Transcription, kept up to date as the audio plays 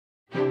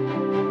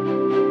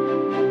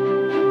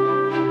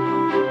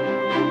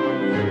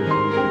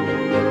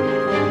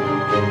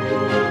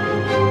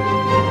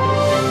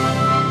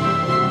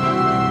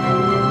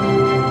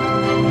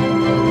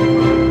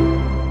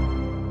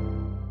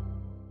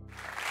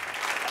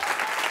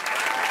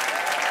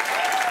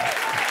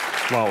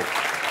Wow.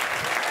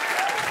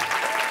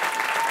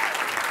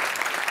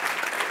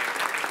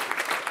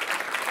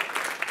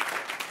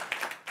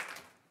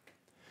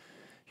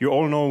 You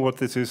all know what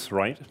this is,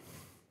 right?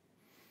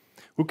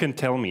 Who can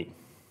tell me?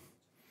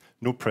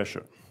 No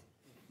pressure.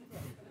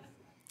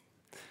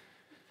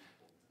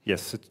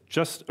 Yes, it's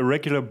just a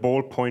regular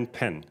ballpoint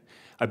pen.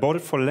 I bought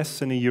it for less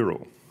than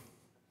 €1.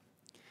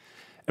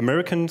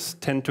 Americans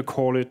tend to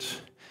call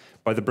it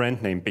by the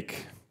brand name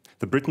Bic.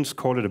 The Britons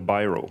call it a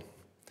biro.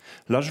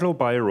 Laszlo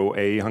Biro,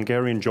 a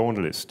Hungarian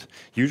journalist,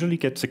 usually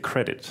gets the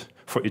credit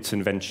for its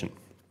invention.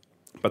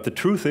 But the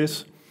truth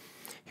is,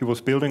 he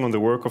was building on the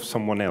work of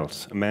someone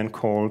else, a man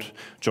called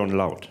John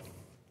Loud.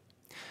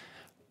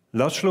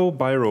 Laszlo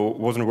Biro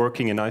wasn't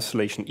working in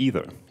isolation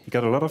either. He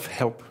got a lot of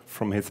help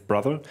from his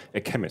brother,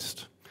 a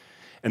chemist.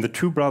 And the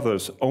two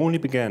brothers only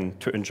began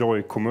to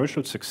enjoy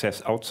commercial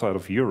success outside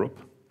of Europe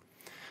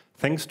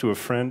thanks to a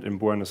friend in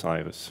Buenos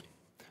Aires.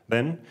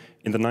 Then,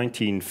 in the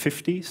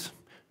 1950s,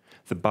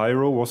 the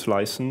Biro was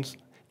licensed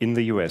in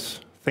the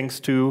US thanks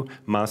to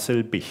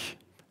Marcel Bich,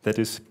 that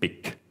is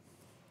Bic.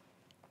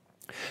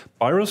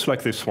 Biros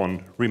like this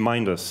one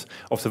remind us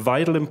of the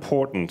vital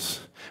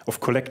importance of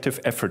collective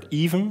effort,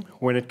 even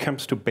when it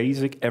comes to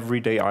basic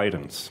everyday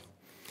items.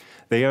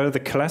 They are the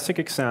classic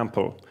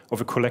example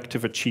of a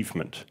collective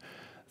achievement,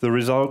 the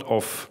result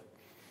of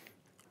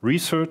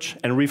research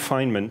and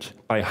refinement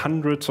by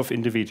hundreds of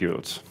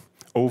individuals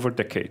over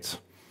decades,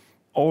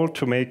 all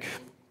to make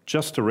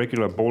just a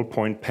regular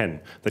ballpoint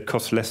pen that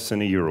costs less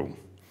than €1,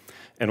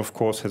 and of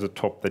course has a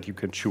top that you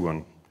can chew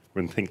on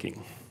when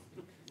thinking.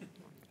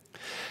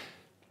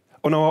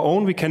 On our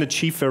own, we can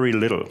achieve very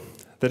little.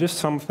 That is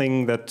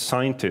something that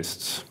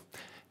scientists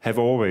have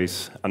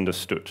always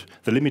understood,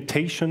 the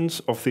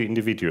limitations of the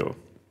individual.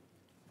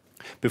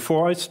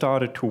 Before I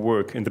started to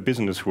work in the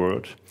business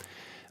world,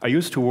 I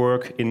used to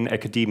work in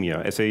academia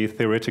as a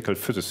theoretical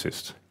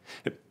physicist.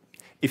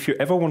 If you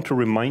ever want to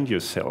remind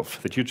yourself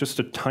that you're just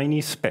a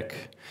tiny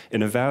speck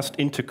in a vast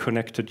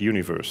interconnected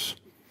universe,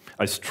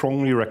 I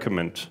strongly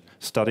recommend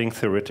studying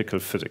theoretical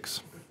physics.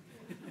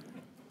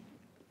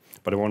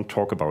 But I won't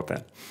talk about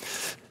that.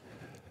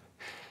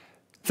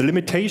 The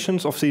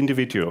limitations of the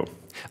individual.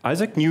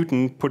 Isaac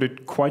Newton put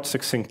it quite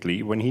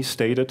succinctly when he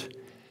stated,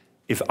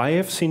 "If I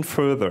have seen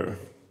further,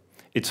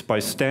 it's by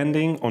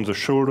standing on the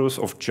shoulders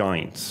of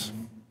giants."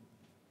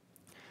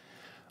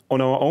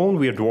 On our own,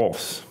 we are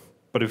dwarfs,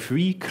 but if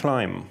we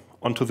climb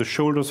onto the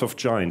shoulders of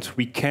giants,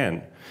 we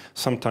can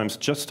sometimes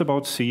just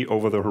about see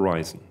over the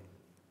horizon.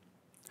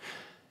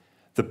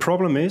 The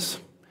problem is,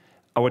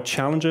 our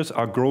challenges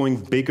are growing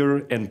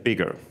bigger and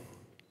bigger.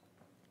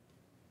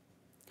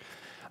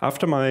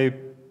 After my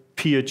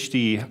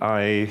PhD,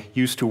 I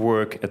used to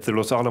work at the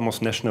Los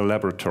Alamos National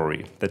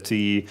Laboratory, that's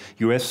the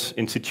US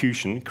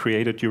institution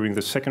created during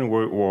the Second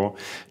World War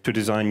to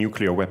design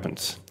nuclear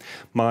weapons.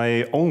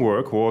 My own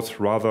work was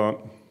rather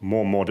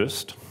more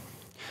modest,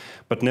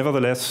 but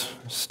nevertheless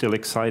still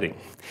exciting.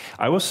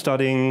 I was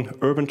studying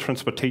urban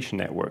transportation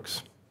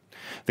networks.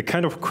 The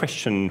kind of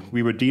question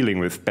we were dealing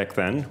with back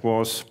then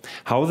was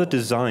how the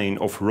design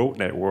of road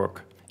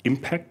network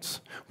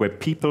impacts where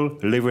people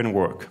live and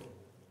work.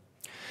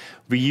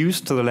 We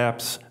used the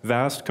lab's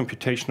vast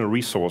computational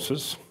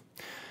resources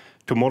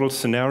to model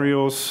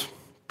scenarios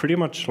pretty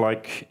much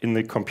like in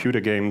the computer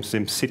game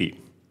SimCity,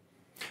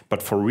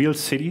 but for real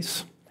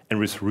cities and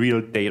with real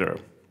data.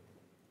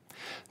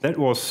 That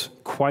was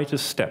quite a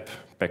step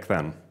back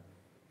then.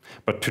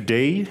 But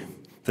today,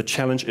 the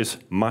challenge is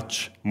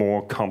much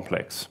more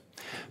complex.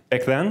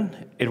 Back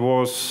then, it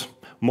was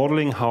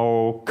modeling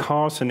how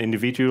cars and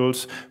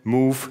individuals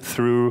move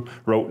through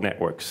road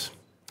networks.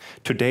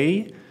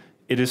 Today,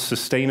 it is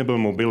sustainable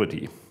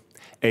mobility,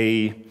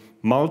 a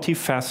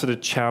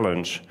multifaceted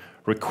challenge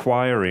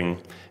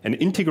requiring an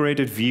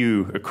integrated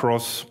view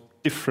across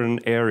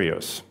different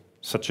areas,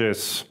 such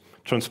as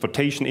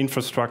transportation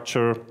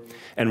infrastructure,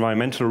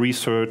 environmental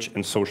research,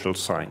 and social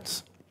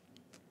science.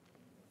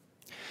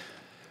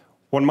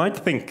 One might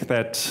think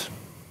that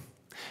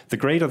the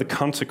greater the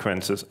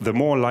consequences, the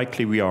more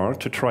likely we are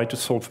to try to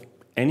solve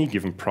any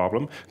given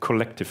problem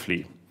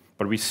collectively.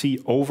 But we see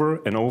over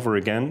and over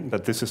again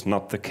that this is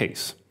not the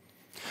case.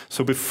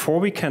 So before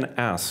we can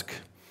ask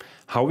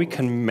how we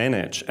can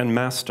manage and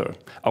master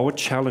our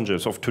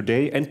challenges of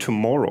today and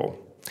tomorrow,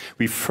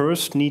 we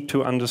first need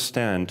to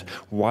understand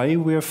why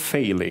we're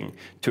failing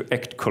to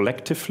act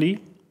collectively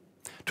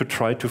to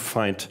try to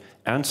find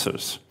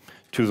answers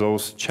to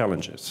those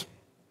challenges.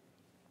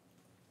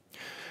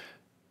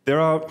 There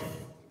are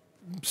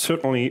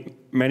certainly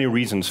many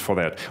reasons for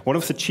that. One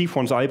of the chief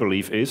ones, I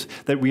believe, is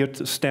that we are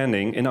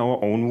standing in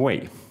our own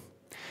way.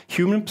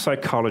 Human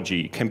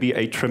psychology can be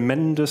a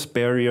tremendous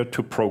barrier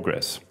to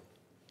progress.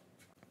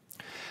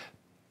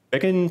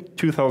 Back in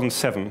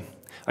 2007,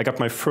 I got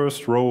my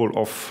first role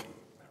of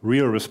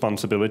real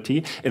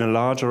responsibility in a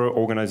larger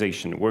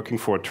organization, working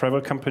for a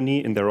travel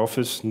company in their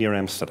office near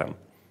Amsterdam.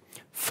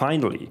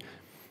 Finally,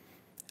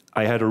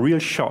 I had a real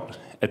shot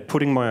at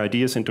putting my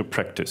ideas into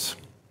practice.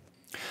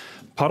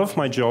 Part of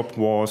my job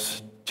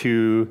was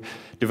to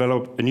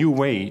develop a new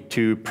way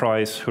to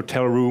price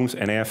hotel rooms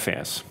and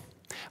airfares.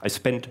 I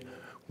spent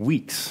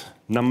weeks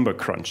number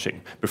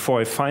crunching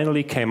before I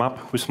finally came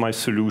up with my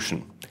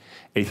solution,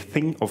 a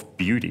thing of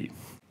beauty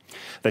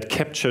that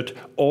captured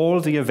all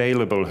the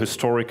available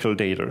historical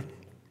data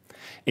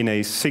in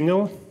a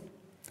single,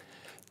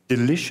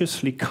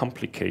 deliciously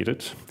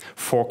complicated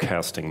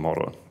forecasting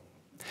model.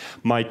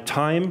 My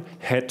time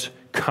had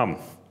come,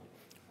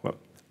 well,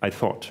 I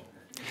thought.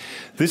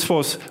 This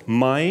was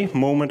my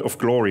moment of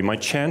glory, my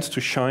chance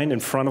to shine in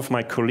front of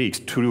my colleagues,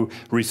 to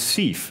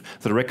receive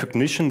the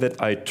recognition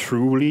that I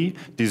truly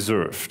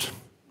deserved.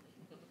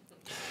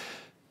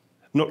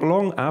 Not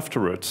long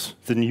afterwards,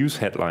 the news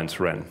headlines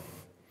ran.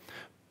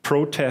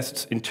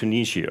 Protests in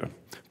Tunisia,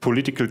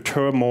 political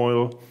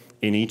turmoil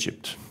in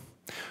Egypt.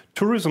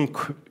 Tourism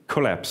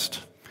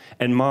collapsed,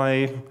 and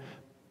my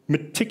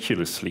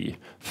meticulously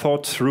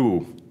thought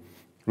through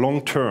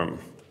long-term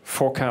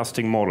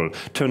forecasting model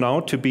turned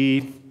out to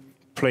be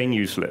plain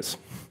useless.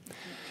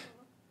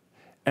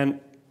 And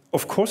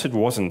of course it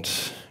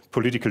wasn't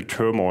political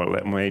turmoil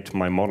that made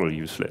my model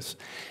useless.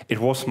 It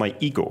was my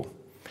ego.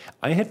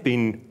 I had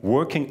been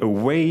working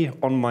away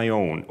on my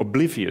own,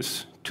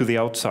 oblivious to the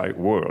outside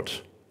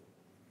world.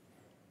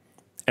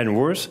 And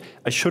worse,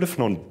 I should have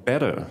known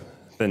better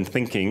than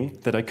thinking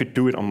that I could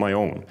do it on my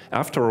own.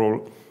 After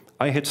all,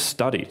 I had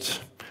studied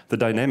the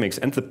dynamics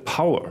and the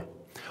power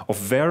of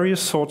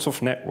various sorts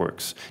of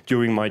networks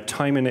during my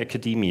time in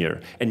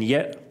academia, and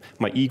yet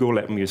my ego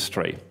led me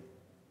astray.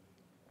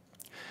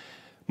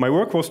 My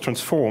work was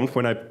transformed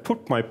when I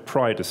put my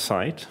pride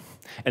aside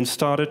and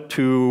started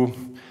to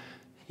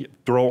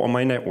draw on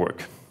my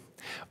network.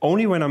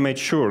 Only when I made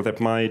sure that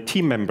my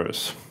team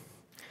members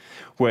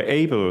were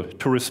able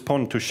to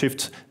respond to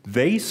shifts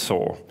they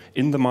saw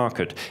in the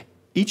market,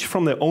 each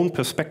from their own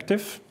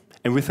perspective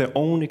and with their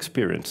own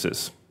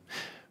experiences,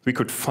 we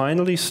could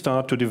finally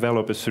start to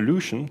develop a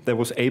solution that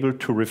was able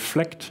to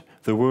reflect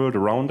the world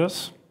around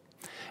us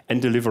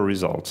and deliver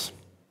results.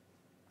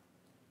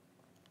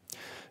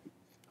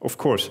 Of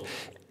course,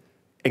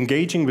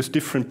 engaging with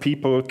different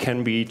people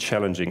can be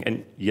challenging,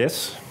 and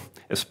yes,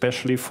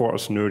 especially for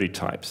us nerdy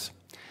types.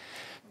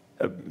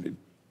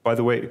 By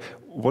the way,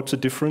 what's the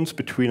difference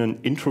between an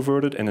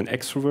introverted and an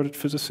extroverted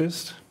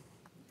physicist?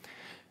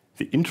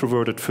 The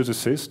introverted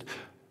physicist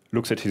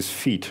looks at his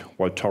feet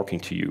while talking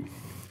to you.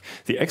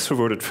 The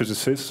extroverted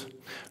physicist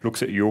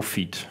looks at your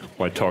feet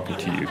while talking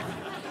to you.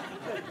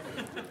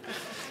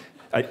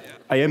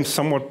 I am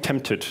somewhat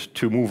tempted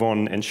to move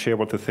on and share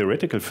what the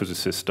theoretical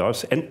physicist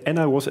does, and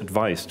I was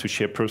advised to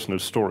share personal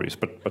stories,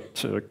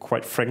 but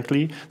quite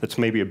frankly, that's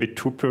maybe a bit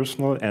too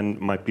personal and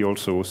might be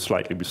also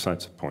slightly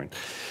besides the point.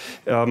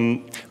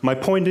 My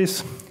point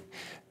is,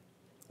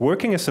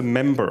 working as a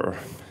member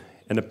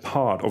and a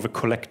part of a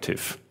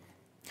collective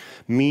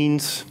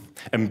means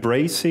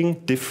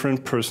embracing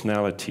different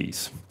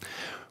personalities,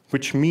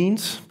 which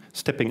means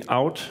stepping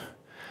out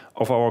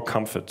of our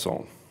comfort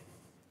zone.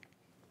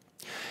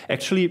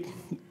 Actually,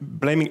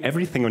 blaming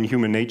everything on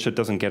human nature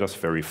doesn't get us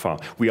very far.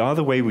 We are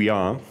the way we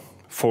are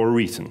for a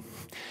reason.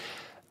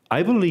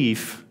 I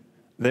believe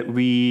that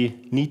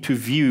we need to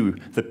view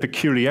the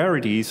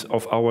peculiarities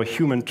of our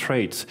human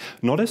traits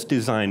not as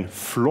design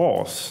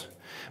flaws,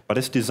 but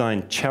as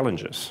design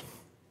challenges.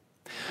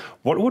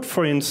 What would,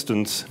 for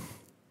instance,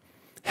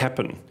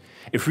 happen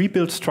if we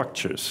build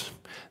structures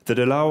that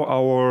allow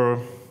our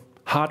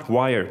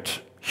hardwired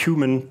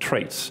human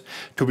traits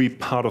to be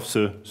part of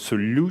the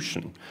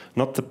solution,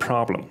 not the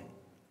problem?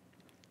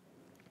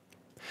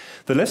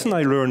 The lesson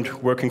I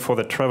learned working for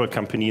the travel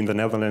company in the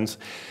Netherlands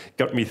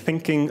got me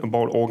thinking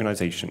about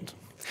organizations.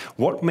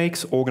 What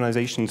makes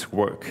organizations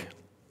work?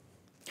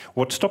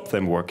 What stops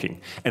them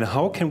working? And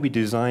how can we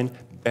design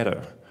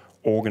better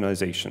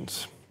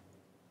organizations?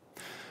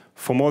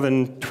 For more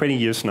than 20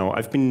 years now,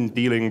 I've been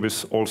dealing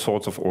with all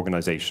sorts of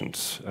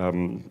organizations,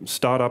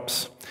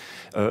 startups,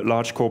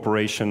 large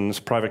corporations,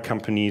 private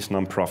companies,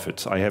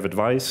 nonprofits. I have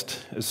advised,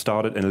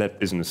 started, and led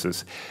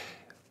businesses.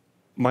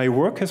 My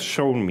work has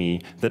shown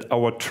me that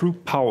our true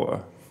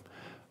power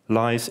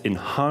lies in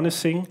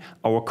harnessing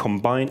our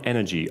combined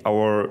energy,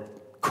 our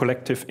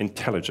collective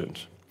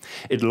intelligence.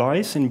 It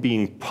lies in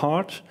being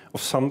part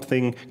of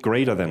something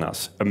greater than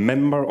us, a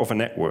member of a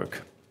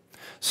network.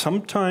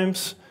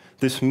 Sometimes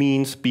this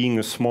means being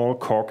a small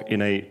cog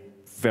in a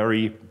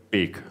very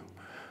big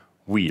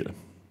wheel.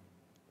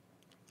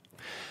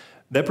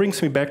 That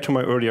brings me back to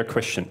my earlier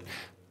question.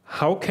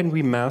 How can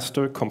we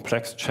master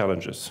complex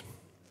challenges?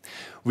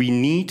 We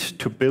need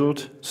to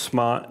build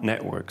smart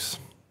networks.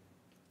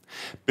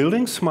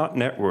 Building smart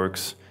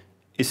networks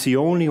is the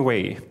only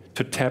way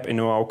to tap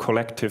into our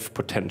collective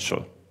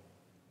potential.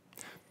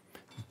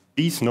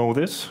 Bees know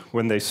this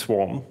when they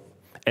swarm.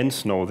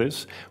 Ants know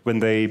this when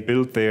they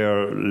build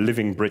their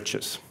living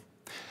bridges.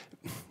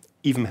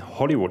 Even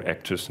Hollywood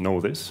actors know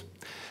this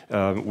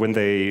when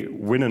they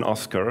win an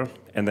Oscar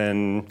and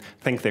then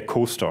thank their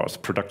co-stars,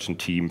 production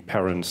team,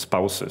 parents,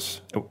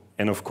 spouses,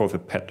 and of course a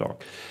pet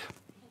dog.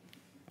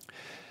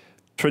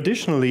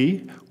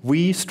 Traditionally,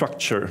 we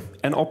structure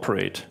and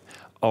operate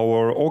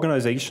our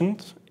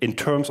organizations in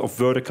terms of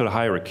vertical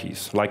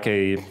hierarchies, like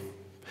a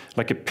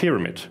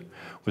pyramid,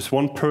 with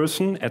one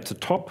person at the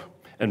top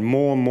and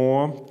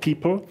more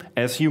people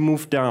as you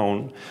move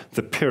down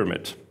the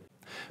pyramid.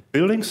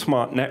 Building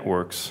smart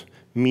networks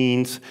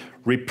means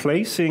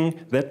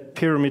replacing that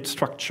pyramid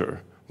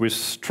structure with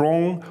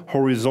strong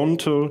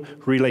horizontal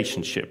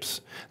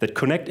relationships that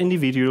connect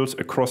individuals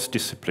across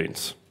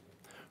disciplines,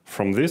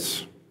 from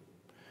this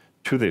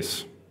to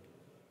this.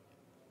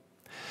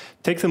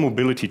 Take the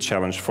mobility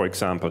challenge, for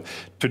example.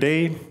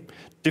 Today,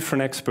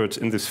 different experts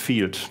in this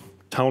field,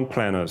 town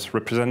planners,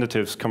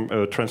 representatives,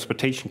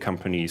 transportation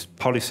companies,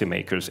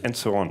 policymakers, and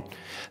so on,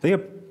 they are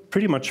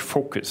pretty much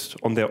focused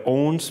on their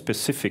own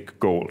specific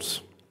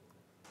goals.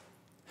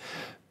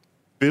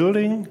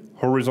 Building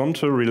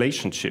horizontal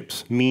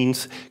relationships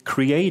means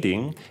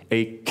creating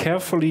a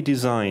carefully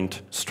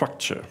designed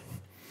structure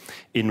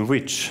in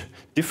which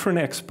different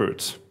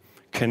experts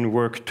can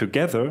work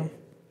together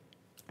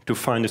to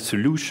find a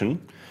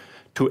solution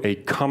to a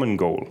common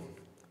goal.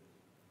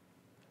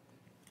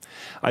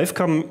 I've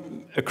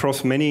come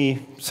across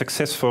many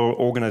successful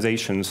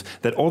organizations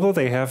that, although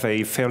they have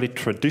a fairly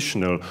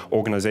traditional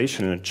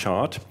organizational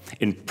chart,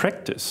 in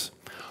practice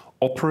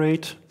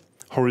operate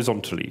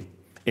horizontally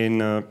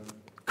in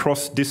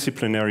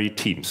cross-disciplinary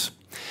teams.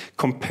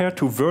 Compared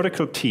to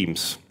vertical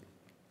teams,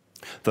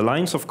 the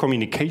lines of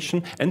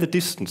communication and the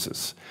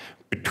distances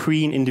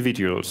between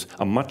individuals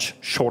are much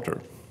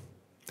shorter.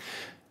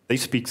 They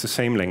speak the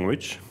same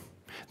language,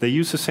 they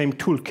use the same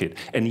toolkit,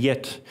 and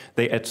yet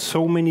they add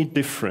so many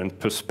different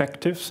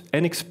perspectives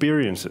and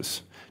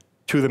experiences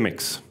to the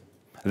mix.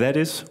 That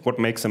is what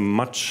makes them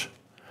much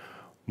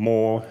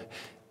more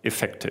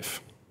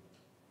effective.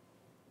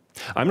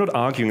 I'm not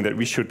arguing that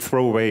we should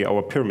throw away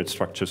our pyramid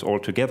structures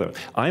altogether.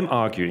 I'm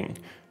arguing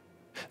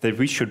that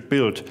we should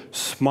build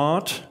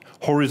smart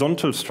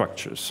horizontal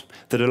structures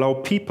that allow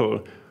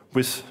people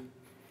with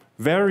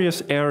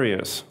various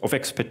areas of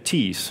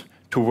expertise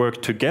to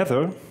work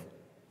together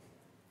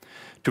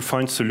to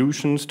find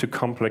solutions to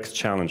complex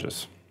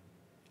challenges.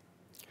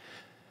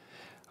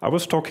 I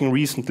was talking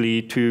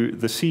recently to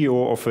the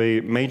CEO of a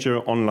major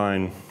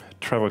online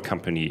travel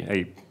company,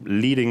 a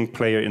leading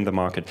player in the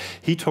market.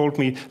 He told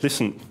me,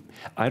 listen,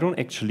 I don't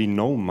actually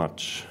know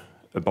much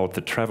about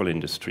the travel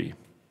industry.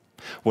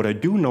 What I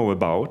do know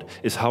about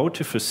is how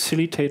to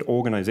facilitate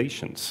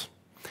organizations.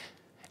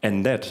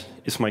 And that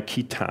is my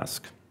key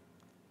task.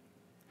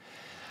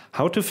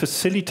 How to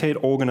facilitate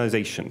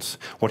organizations.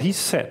 What he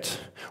said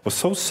was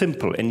so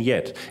simple, and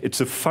yet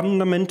it's a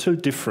fundamental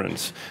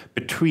difference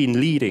between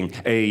leading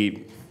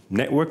a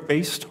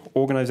network-based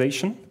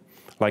organization,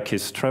 like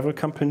his travel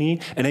company,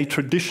 and a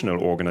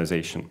traditional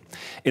organization.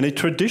 In a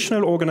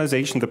traditional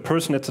organization, the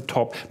person at the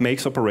top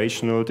makes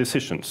operational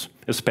decisions,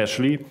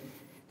 especially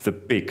the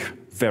big,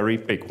 very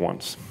big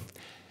ones.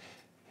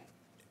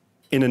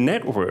 In a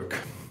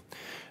network,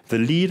 the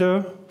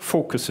leader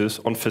focuses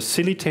on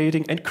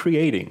facilitating and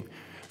creating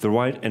the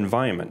right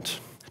environment,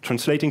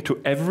 translating to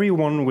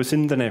everyone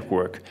within the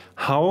network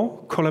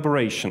how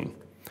collaboration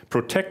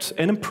protects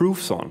and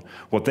improves on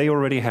what they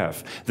already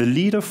have. The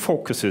leader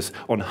focuses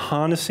on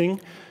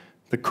harnessing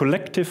the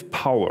collective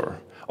power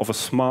of a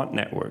smart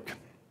network.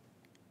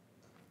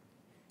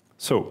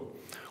 So,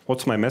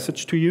 what's my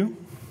message to you?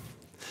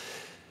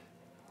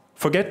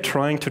 Forget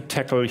trying to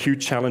tackle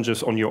huge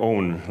challenges on your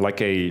own,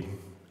 like a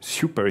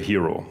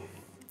superhero.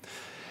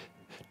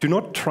 Do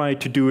not try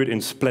to do it in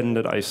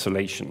splendid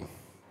isolation.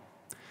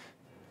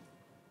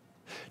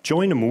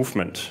 Join a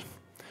movement,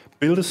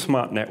 build a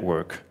smart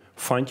network,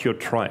 find your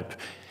tribe.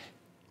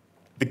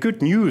 The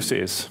good news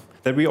is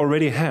that we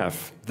already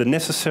have the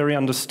necessary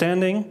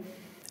understanding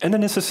and the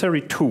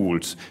necessary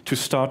tools to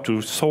start to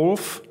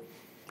solve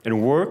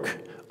and work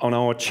on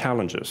our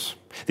challenges.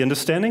 The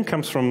understanding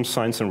comes from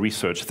science and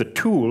research. The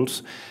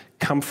tools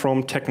come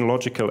from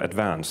technological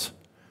advance.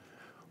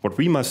 What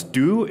we must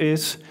do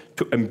is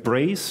to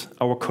embrace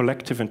our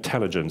collective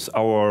intelligence,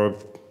 our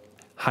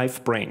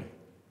hive brain.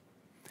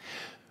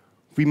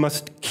 We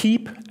must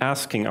keep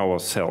asking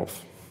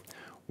ourselves,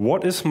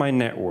 what is my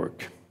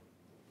network?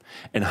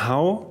 And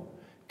how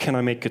can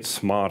I make it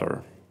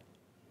smarter?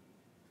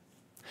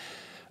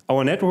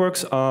 Our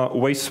networks are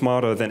way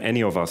smarter than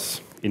any of us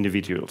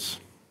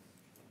individuals.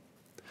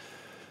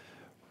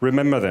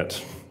 Remember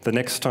that the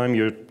next time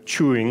you're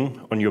chewing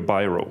on your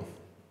biro.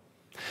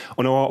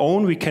 On our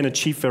own, we can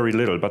achieve very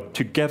little, but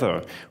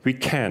together we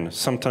can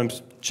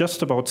sometimes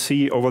just about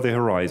see over the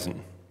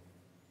horizon.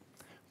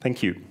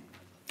 Thank you.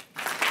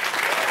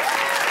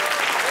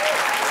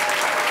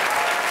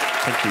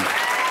 Thank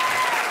you.